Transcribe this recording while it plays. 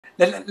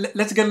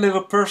Let's get a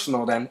little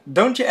personal then.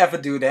 Don't you ever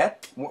do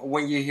that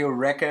when you hear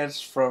records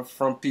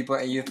from people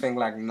and you think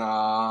like,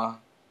 nah?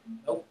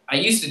 Nope. I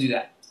used to do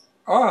that.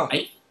 Oh.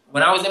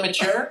 When I was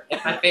immature in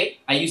my faith,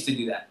 I used to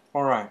do that.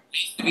 All right. I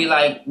used to be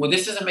like, well,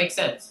 this doesn't make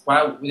sense.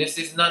 Why? This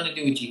has nothing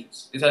to do with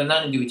Jesus. This has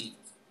nothing to do with Jesus.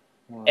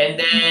 Right. And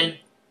then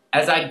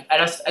as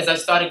I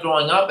started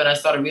growing up and I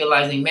started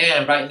realizing,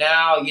 man, right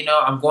now, you know,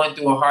 I'm going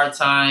through a hard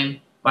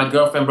time. My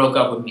girlfriend broke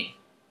up with me,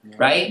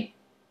 right?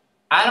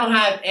 I don't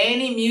have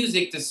any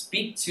music to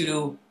speak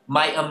to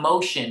my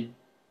emotion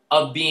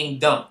of being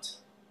dumped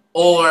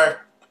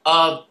or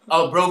of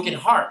a broken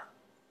heart,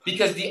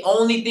 because the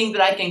only thing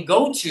that I can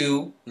go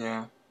to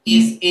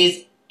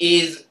is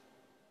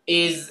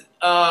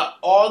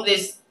all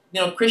this,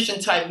 you know,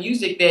 Christian type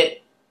music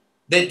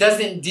that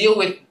doesn't deal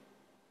with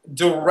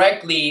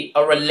directly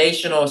a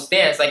relational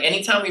stance. Like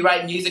anytime we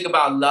write music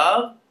about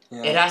love,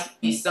 it has to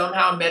be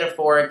somehow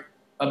metaphoric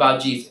about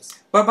Jesus.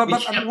 But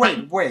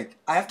wait.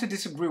 I have to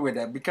disagree with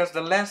that, because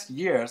the last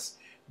years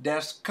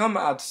there's come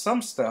out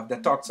some stuff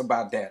that talks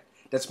about that.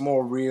 That's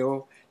more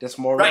real. That's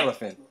more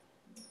relevant.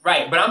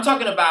 Right, but I'm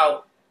talking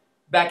about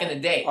back in the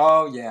day.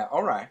 Oh yeah,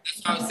 all right.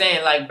 That's what I'm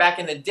saying. Like back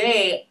in the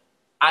day,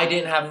 I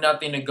didn't have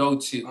nothing to go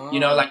to. You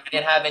know, like I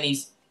didn't have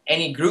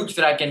any groups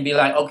that I can be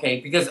like, okay,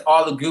 because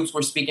all the groups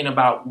were speaking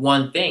about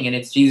one thing, and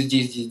it's Jesus,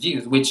 Jesus, Jesus,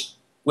 Jesus,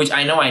 which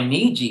I know I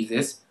need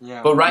Jesus.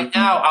 Yeah. But right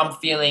now I'm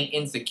feeling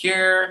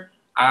insecure.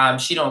 I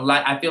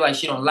feel like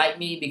she don't like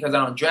me because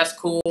I don't dress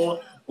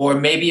cool, or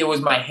maybe it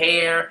was my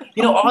hair.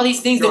 You know, all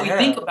these things that we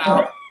think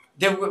about.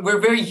 We're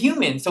very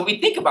human, so we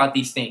think about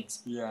these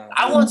things. Yeah.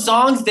 I want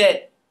songs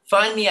that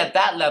find me at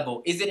that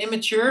level. Is it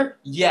immature?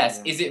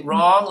 Yes. Yeah. Is it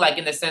wrong? Like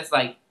in the sense,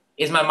 like,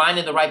 is my mind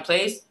in the right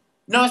place?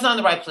 No, it's not in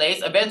the right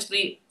place.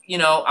 Eventually, you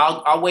know,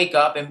 I'll wake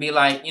up and be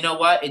like, you know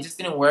what? It just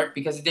didn't work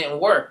because it didn't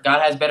work.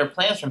 God has better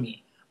plans for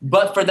me.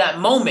 But for that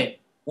moment,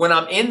 when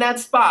I'm in that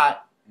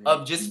spot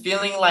of just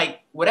feeling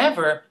like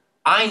whatever,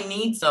 I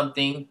need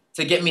something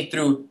to get me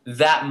through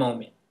that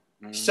moment.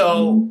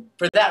 So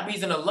for that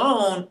reason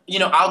alone, you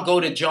know, I'll go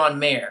to John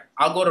Mayer.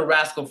 I'll go to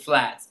Rascal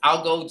Flatts.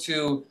 I'll go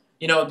to,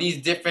 you know, these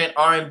different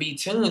R&B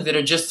tunes that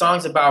are just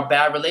songs about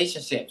bad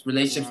relationships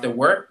that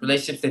work,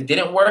 relationships that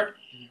didn't work,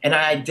 and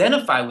I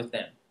identify with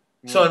them.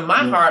 So in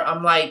my heart,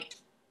 I'm like,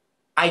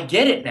 I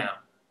get it now.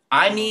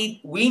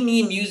 We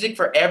need music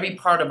for every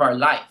part of our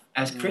life.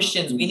 As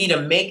Christians, we need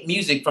to make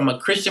music from a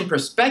Christian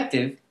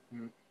perspective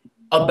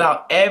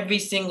about every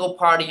single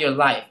part of your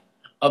life,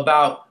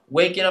 about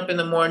waking up in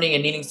the morning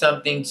and needing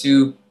something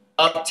to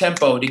up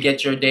tempo to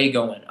get your day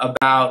going,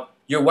 about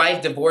your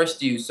wife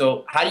divorced you,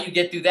 so how do you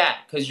get through that?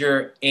 Because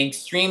you're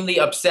extremely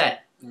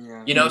upset.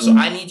 You know, so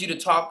I need you to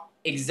talk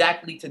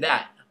exactly to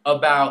that.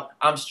 About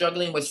I'm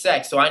struggling with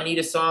sex, so I need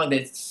a song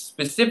that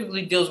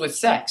specifically deals with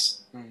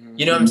sex.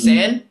 You know what I'm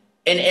saying?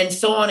 And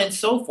so on and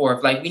so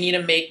forth. Like we need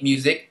to make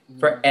music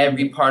for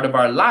every part of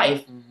our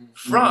life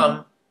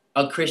from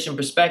a Christian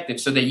perspective,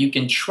 so that you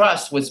can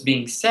trust what's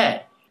being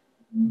said.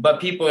 But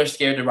people are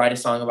scared to write a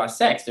song about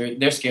sex.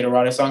 They're scared to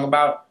write a song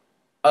about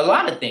a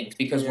lot of things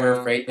because we're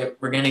afraid that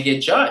we're gonna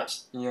get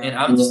judged. And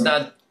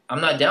I'm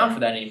not down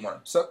for that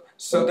anymore.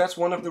 So that's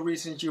one of the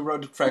reasons you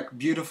wrote the track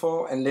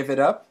 "Beautiful" and "Live It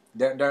Up."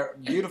 They're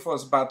beautiful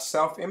is about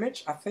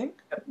self-image, I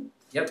think.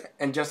 Yep.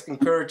 And just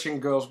encouraging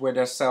girls with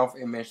their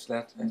self-image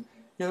that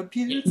you're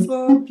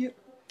beautiful,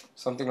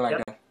 something like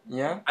that.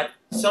 Yeah.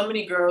 So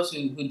many girls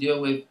who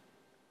deal with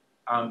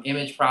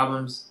image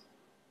problems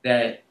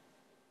that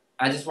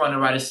I just want to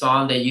write a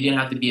song that you didn't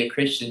have to be a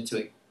Christian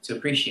to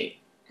appreciate.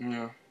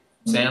 Yeah.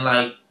 Saying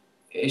like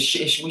we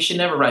should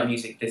never write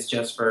music that's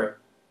just for.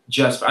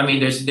 I mean,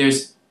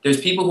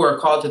 there's people who are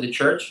called to the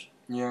church.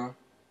 Yeah.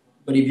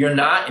 But if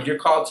you're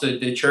called to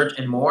the church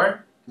and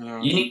more,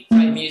 you need to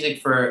write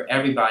music for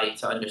everybody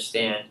to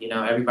understand. You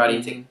know,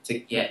 everybody to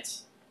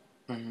get.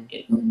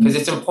 Because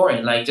it's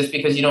important. Like just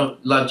because you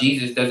don't love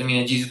Jesus doesn't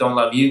mean that Jesus don't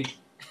love you.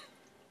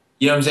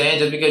 You know what I'm saying?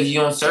 Just because you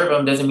don't serve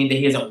him doesn't mean that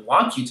he doesn't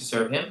want you to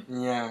serve him.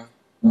 Yeah.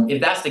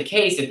 If that's the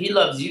case, if he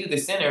loves you, the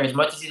sinner, as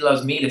much as he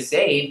loves me, the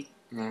saved,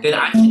 then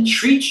I should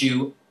treat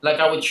you like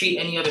I would treat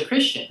any other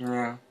Christian.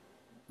 Yeah.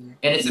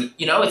 And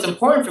it's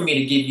important for me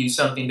to give you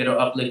something that'll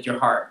uplift your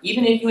heart,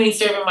 even if you ain't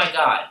serving my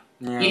God.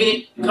 Yeah. Even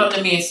if you come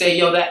to me and say,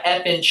 "Yo, that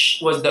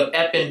effing was the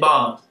effing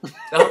bomb,"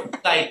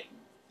 like,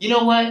 you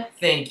know what?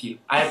 Thank you.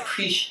 I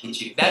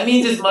appreciate you. That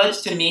means as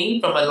much to me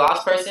from a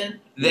lost person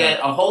than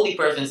a holy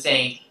person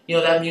saying, "You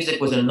know, that music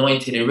was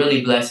anointed. It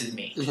really blesses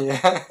me."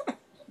 Yeah.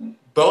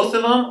 Both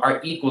of them are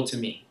equal to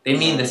me. They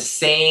mean the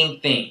same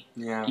thing.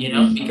 Yeah. You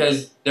know,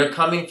 because they're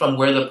coming from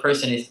where the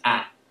person is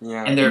at.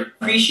 Yeah. And they're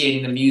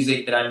appreciating the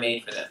music that I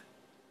made for them.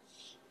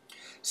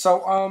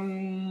 So,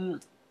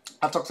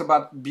 I talked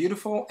about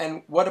Beautiful,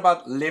 and what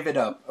about Live It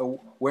Up?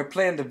 We're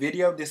playing the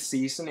video this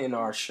season in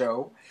our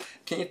show.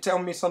 Can you tell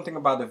me something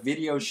about the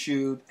video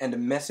shoot and the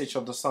message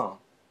of the song?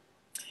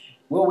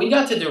 Well, we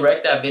got to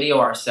direct that video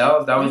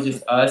ourselves. That was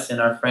just us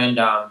and our friend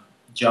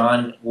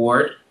John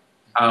Ward.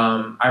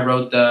 I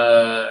wrote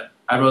the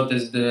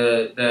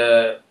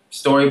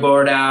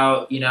storyboard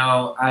out. You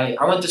know, I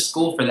went to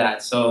school for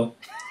that, so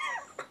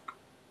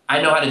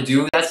I know how to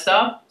do that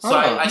stuff. So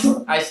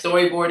Oh. I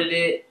storyboarded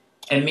it,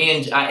 and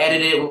I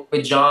edited it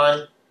with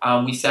John.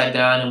 We sat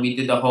down and we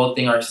did the whole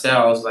thing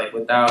ourselves, like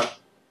without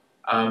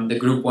the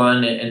group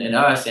one and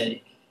us, and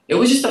it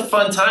was just a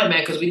fun time,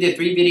 man, because we did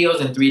 3 videos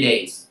in 3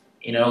 days.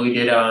 You know, we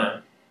did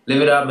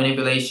Live It Up,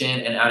 Manipulation,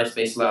 and Outer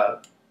Space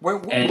Love.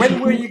 When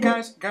were you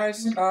guys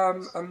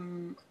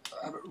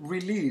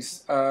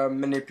release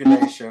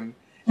Manipulation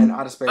and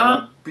Outer Space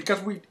Love?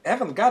 Because we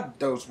haven't got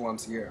those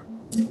ones here.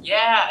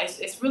 Yeah,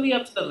 it's really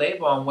up to the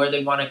label on where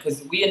they want to,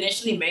 because we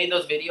initially made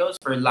those videos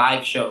for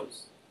live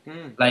shows.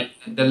 Like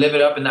the Live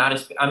It Up and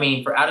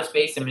for Outer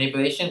Space and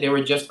Manipulation, they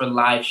were just for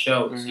live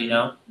shows, you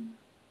know?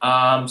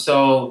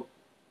 So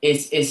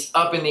it's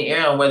up in the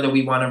air on whether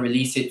we want to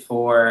release it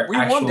for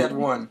actual want that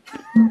one.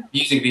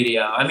 Music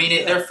video. I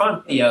mean, they're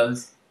fun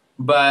videos,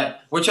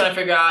 but we're trying to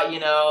figure out, you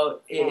know,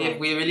 if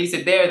we release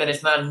it there, then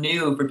it's not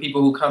new for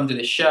people who come to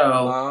the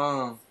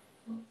show.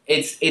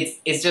 It's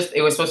just,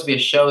 it was supposed to be a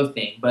show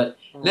thing, but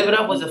Live It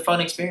Up was a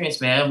fun experience,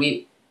 man.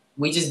 We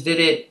just did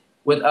it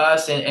with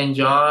us and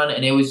John,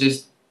 and it was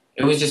just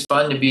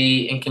fun to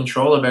be in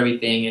control of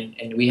everything.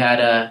 And we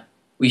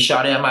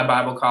shot it at my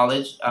Bible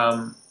college.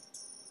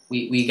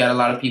 We got a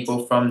lot of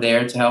people from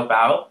there to help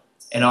out,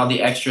 and all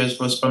the extras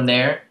was from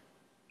there.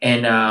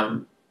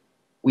 And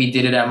we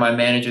did it at my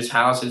manager's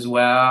house as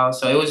well.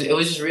 So it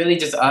was just really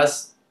just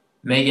us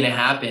making it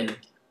happen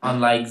on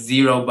like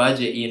 0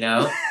 budget, you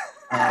know.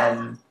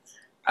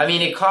 I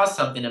mean, it cost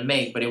something to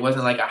make, but it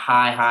wasn't like a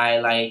high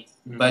like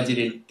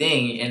budgeted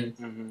thing.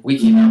 And we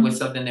came up with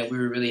something that we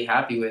were really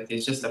happy with.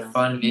 It's just a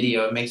fun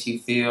video. It makes you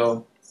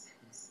feel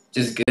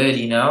just good,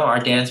 you know. Our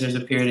dancers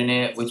appeared in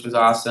it, which was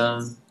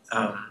awesome.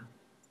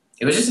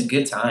 It was just a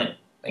good time.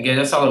 Like,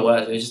 that's all it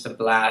was. It was just a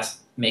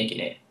blast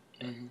making it.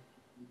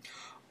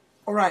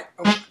 All right.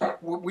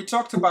 We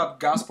talked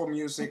about gospel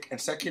music and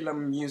secular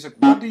music.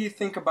 What do you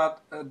think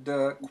about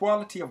the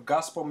quality of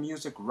gospel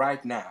music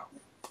right now?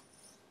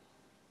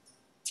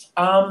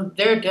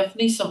 There are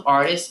definitely some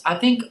artists. I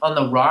think on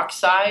the rock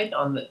side,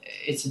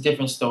 it's a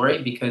different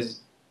story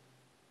because,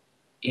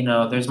 you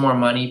know, there's more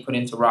money put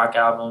into rock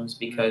albums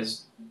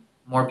because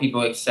more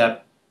people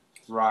accept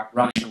rock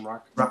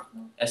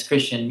as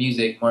Christian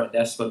music.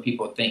 That's what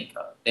people think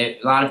of. A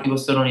lot of people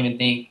still don't even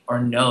think or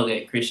know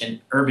that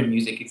Christian urban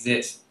music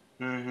exists.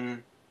 We're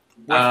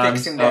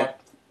fixing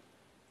that.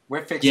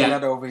 We're fixing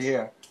that over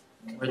here.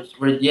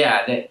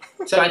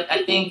 So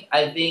I think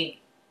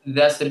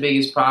that's the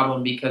biggest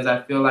problem, because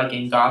I feel like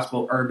in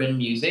gospel urban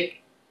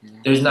music,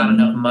 there's not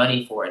enough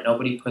money for it.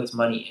 Nobody puts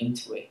money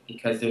into it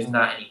because there's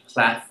not any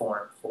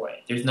platform for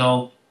it. There's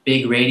no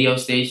big radio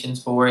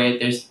stations for it.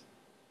 There's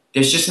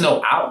just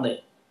no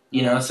outlet,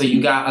 you know. So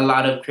you got a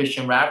lot of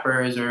Christian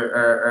rappers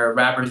or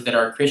rappers that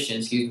are Christian,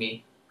 excuse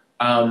me.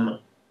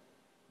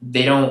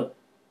 They don't.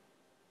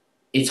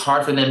 It's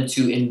hard for them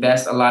to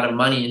invest a lot of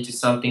money into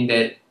something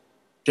that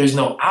there's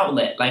no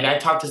outlet. Like, I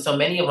talked to so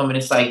many of them, and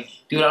it's like,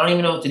 dude, I don't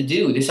even know what to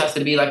do. This has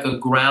to be like a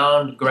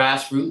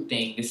grassroots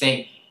thing. It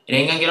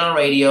ain't gonna get on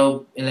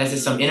radio unless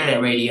it's some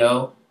internet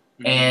radio,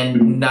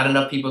 and not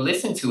enough people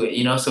listen to it,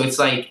 you know? So it's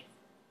like,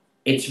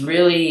 it's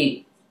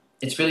really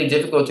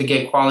difficult to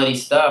get quality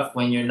stuff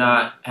when you're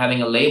not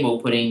having a label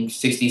putting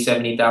 $60,000,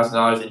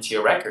 $70,000 into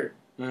your record,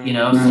 you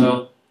know?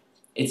 So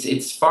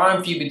it's far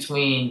and few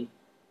between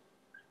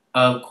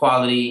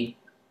quality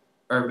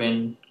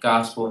urban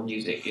gospel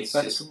music.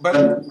 But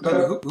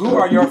who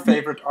are your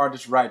favorite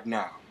artists right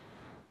now?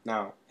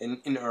 Now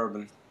in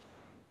urban,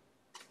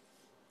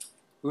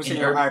 who's in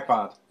your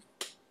iPod?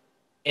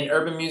 In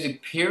urban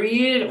music,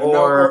 period,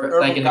 or urban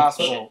like in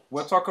gospel?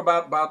 We'll talk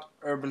about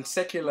urban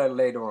secular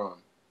later on.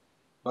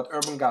 But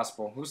urban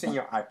gospel, who's in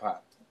your iPod?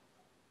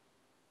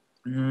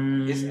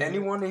 Is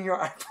anyone in your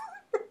iPod?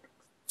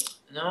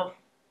 No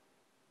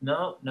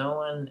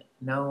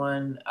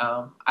one.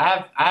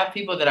 I have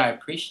people that I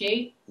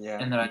appreciate,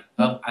 and that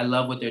I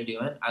love what they're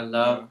doing. I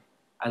love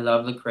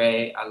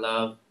Lecrae. I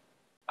love.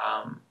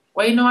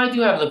 Wait, no, I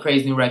do have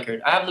Lecrae's new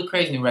record. I have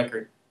Lecrae's new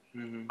record.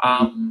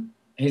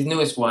 His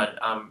newest one,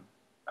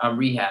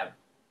 Rehab.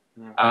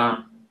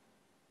 I'm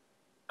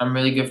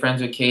really good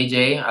friends with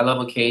KJ. I love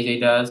what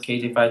KJ does.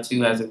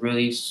 KJ52 has a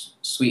really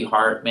sweet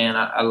heart, man.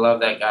 I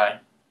love that guy.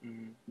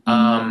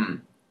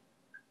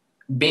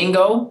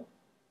 Bingo.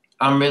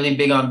 I'm really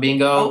big on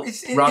Bingo. Oh,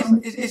 is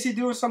he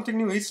doing something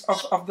new? He's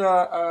of the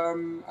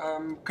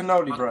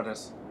Cannoli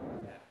Brothers.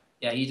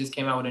 Yeah, he just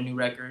came out with a new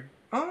record.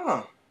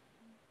 Oh.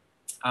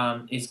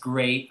 It's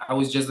great. I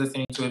was just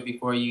listening to it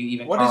before you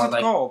even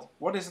called.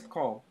 What is it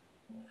called?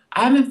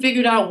 I haven't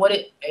figured out what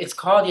it's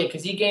called yet,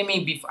 because he gave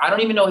me I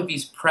don't even know if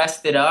he's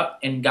pressed it up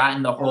and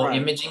gotten the whole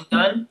imaging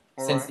done.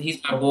 Since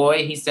he's my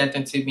boy, he sent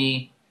it to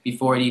me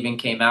before it even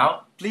came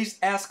out. Please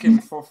ask him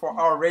for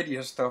our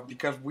radio stuff,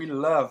 because we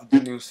love the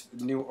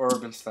new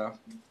urban stuff.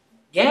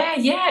 Yeah,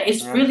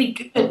 it's really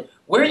good.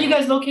 Where are you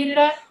guys located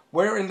at?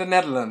 We're in the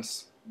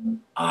Netherlands. Oh,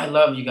 I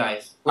love you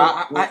guys.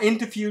 I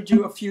interviewed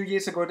you a few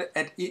years ago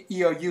at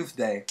EO Youth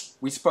Day.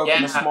 We spoke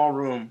in a small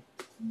room.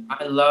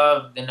 I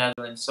love the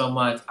Netherlands so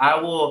much. I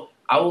will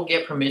I will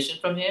get permission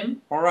from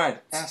him. All right,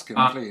 ask him,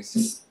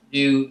 please.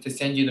 To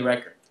send you the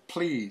record.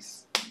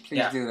 Please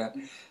do that.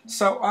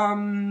 So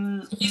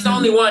he's the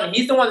only one.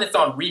 He's the one that's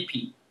on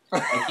repeat.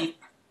 Like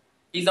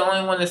he's the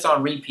only one that's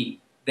on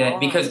repeat.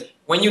 Because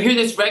when you hear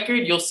this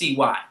record, you'll see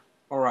why.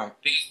 All right.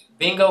 Because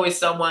Bingo is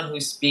someone who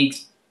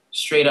speaks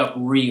straight up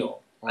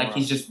real. Like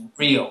he's just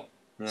real.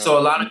 Yeah. So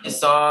a lot of his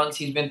songs,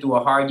 he's been through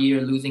a hard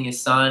year, losing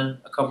his son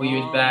a couple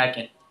years back,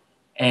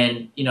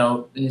 and you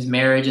know, his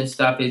marriage and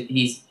stuff.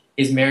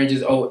 His marriage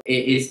is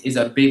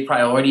a big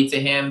priority to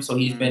him. So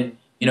he's been,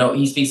 you know,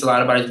 he speaks a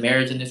lot about his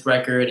marriage in this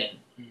record,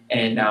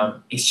 and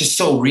it's just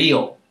so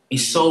real.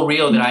 It's so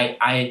real that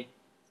I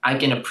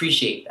can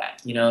appreciate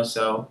that, you know.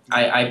 So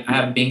I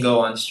have Bingo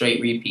on straight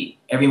repeat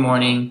every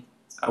morning.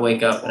 I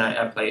wake up and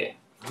I play it.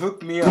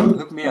 Hook me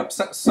up.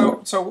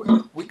 So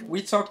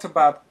we talked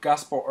about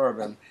gospel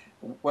urban.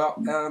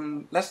 Well,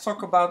 let's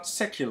talk about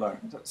secular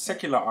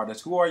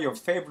artists. Who are your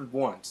favorite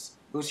ones?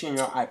 Who's in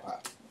your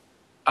iPod?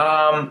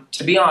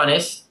 To be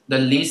honest, the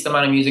least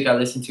amount of music I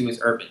listen to is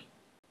urban.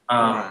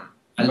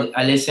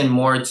 I listen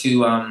more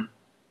to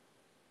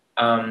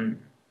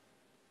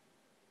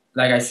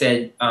like I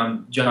said,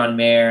 John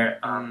Mayer,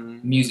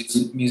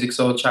 Music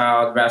Soul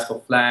Child,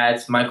 Rascal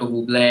Flatts, Michael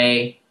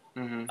Bublé.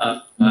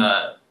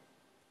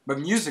 But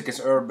music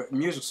is urban.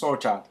 Music Soul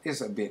Child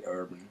is a bit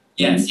urban.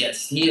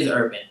 Yes, he is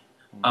urban.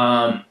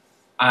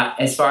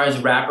 As far as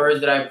rappers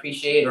that I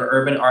appreciate or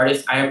urban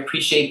artists, I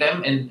appreciate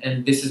them,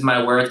 and this is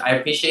my words. I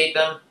appreciate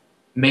them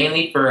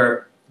mainly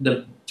for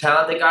the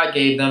talent that God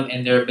gave them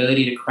and their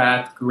ability to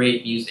craft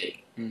great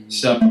music.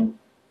 So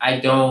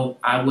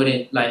I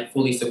wouldn't like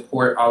fully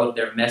support all of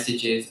their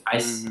messages. I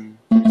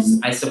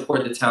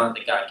support the talent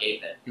that God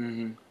gave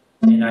them,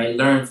 and I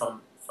learn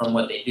from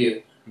what they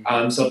do.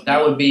 So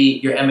that would be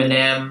your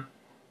Eminem,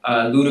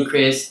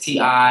 Ludacris,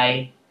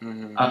 T.I.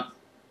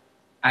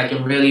 I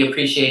can really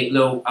appreciate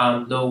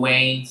Lil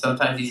Wayne.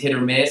 Sometimes he's hit or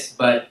miss,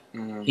 but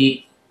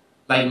he,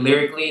 like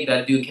lyrically,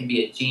 that dude can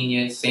be a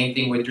genius. Same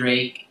thing with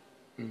Drake.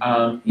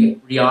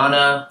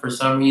 Rihanna, for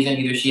some reason,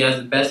 either she has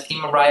the best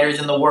team of writers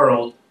in the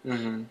world,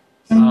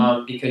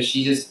 because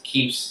she just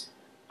keeps,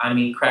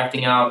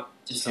 crafting out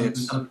just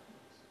some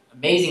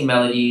amazing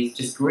melodies,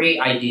 just great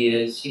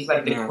ideas. She's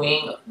like the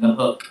queen of the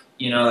hook,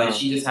 you know, like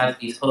she just has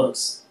these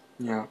hooks.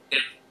 Yeah.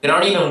 They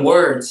aren't even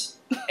words,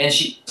 and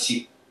she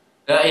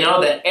you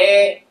know, the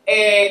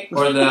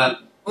or the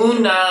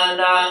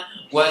na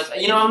was,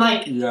 you know, I'm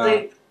like,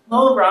 no,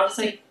 bro, I'm just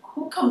like,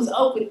 who comes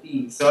up with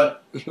these? So,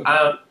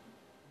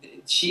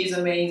 she's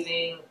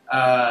amazing.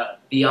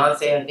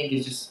 Beyonce, I think,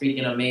 is just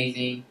freaking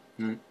amazing.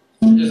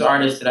 There's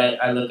artists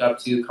that I look up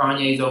to.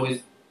 Kanye's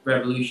always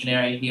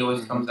revolutionary. He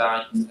always comes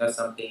out and does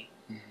something.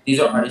 These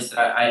are artists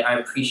that I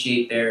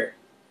appreciate their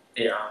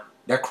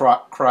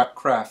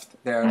craft,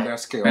 their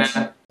skills,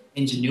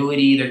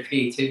 ingenuity, their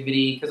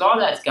creativity, because all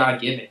that's God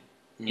given.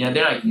 You know,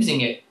 they're not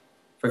using it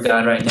for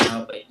God right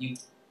now, but you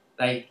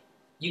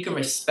can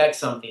respect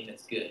something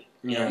that's good.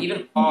 You know,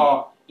 even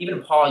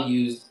Paul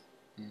used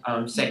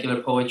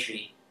secular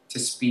poetry to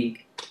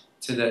speak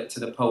to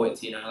the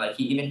poets. You know, like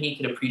he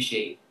could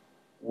appreciate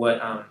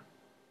what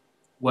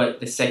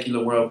the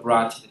secular world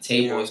brought to the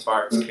table as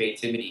far as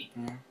creativity.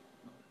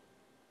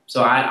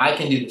 So I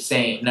can do the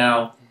same.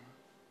 Now,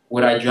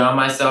 would I drown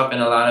myself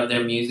in a lot of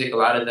their music, a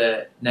lot of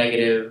the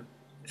negative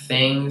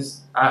things?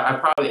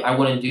 I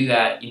wouldn't do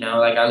that. You know,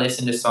 like I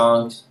listen to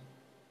songs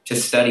to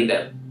study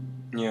them.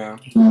 Yeah.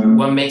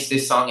 What makes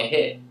this song a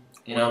hit?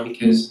 You know,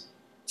 because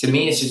to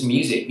me it's just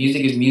music.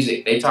 Music is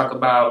music. They talk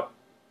about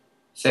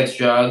sex,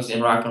 drugs,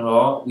 and rock and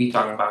roll. We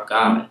talk about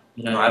God.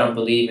 You know, I don't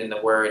believe in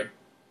the word.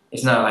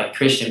 It's not like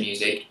Christian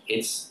music.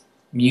 It's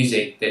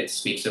music that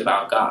speaks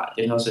about God.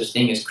 There's no such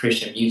thing as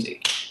Christian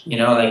music. You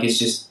know, like it's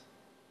just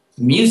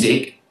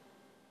music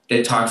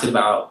that talks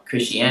about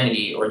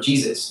Christianity or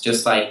Jesus,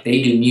 just like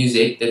they do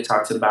music that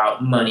talks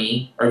about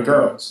money or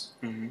girls.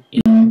 You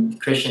know,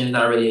 Christian is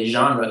not really a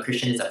genre.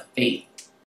 Christian is a faith.